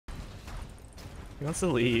He wants to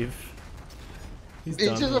leave. He's It's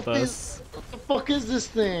done just with a us. piece. What the fuck is this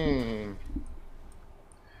thing?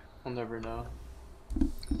 I'll never know.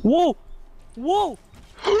 Whoa! Whoa!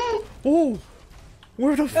 Oh!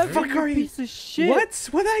 Where the fuck are you? Piece of shit. What?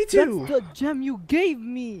 What did I do? That's the gem you gave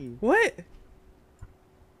me. What?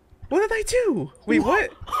 What did I do? Wait,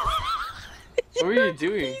 what? What were you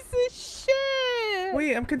doing? Piece of shit.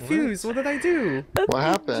 Wait, I'm confused. What did I do? That's What the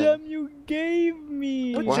happened? gem you gave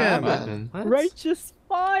me. What What gem? happened? What? Righteous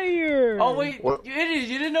fire. Oh wait, What? you idiot!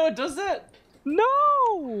 You didn't know it does that?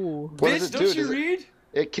 No. What does Bitch, it don't do? you Does it- read?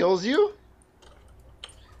 It kills you?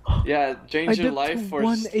 Yeah, I change your did life for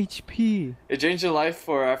 1 HP. it changed your life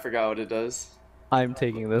for I forgot what it does. I'm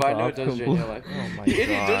taking this But I know off. it does change your life. Oh my You idiot!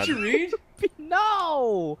 Don't god. you read?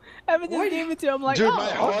 No. Evan just Why- gave it to you. I'm like, Dude, oh, my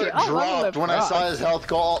okay, heart I'll dropped let when I rock. saw his health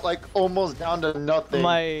go all, like almost down to nothing.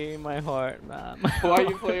 My heart, man. Why are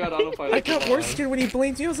you playing on autopilot? I got worse skin when he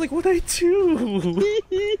blamed me. I was like, what did I do?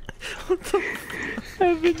 What the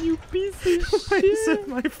Evan, you piece of Why is shit. it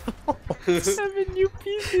my fault? Evan, you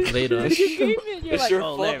piece of Later. shit. You gave me it. You're It's like, your oh,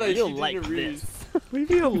 fault Larry, that you'll you like didn't read. this. Leave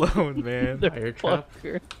me alone, man. Fire trap.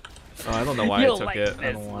 Fucker. Oh, I don't know why I You'll took like it. this,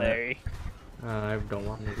 I don't want it. Larry. I don't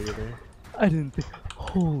want it either. I didn't think.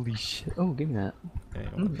 Holy shit. Oh, give me that. Yeah, you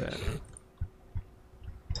don't want that.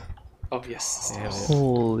 Oh yes. Damn it.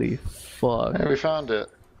 Holy fuck. Hey, we found it.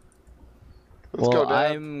 Let's go, Well,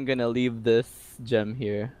 Dad. I'm gonna leave this gem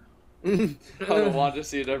here. I don't want to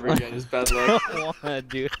see it ever again. It's bad I luck. don't wanna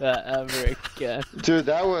do that ever again. Dude,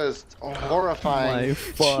 that was horrifying. My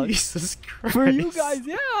fuck. Jesus Christ. For you guys,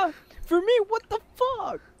 yeah. For me, what the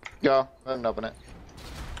fuck? Go. Let him open it.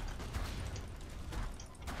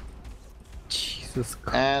 Jesus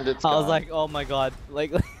Christ. And it's I was gone. like, oh my god,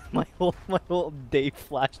 like my whole day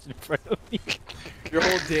flashed in front of me. Your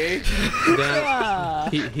whole day. Yeah.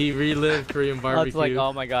 He relived Korean I barbecue. was like,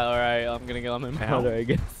 oh my god, alright, I'm gonna get on my motor, I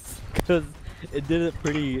guess. Because it did it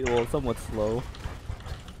pretty, well, somewhat slow.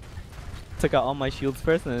 Took out all my shields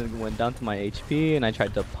first and then went down to my HP and I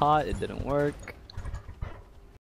tried to pot, it didn't work.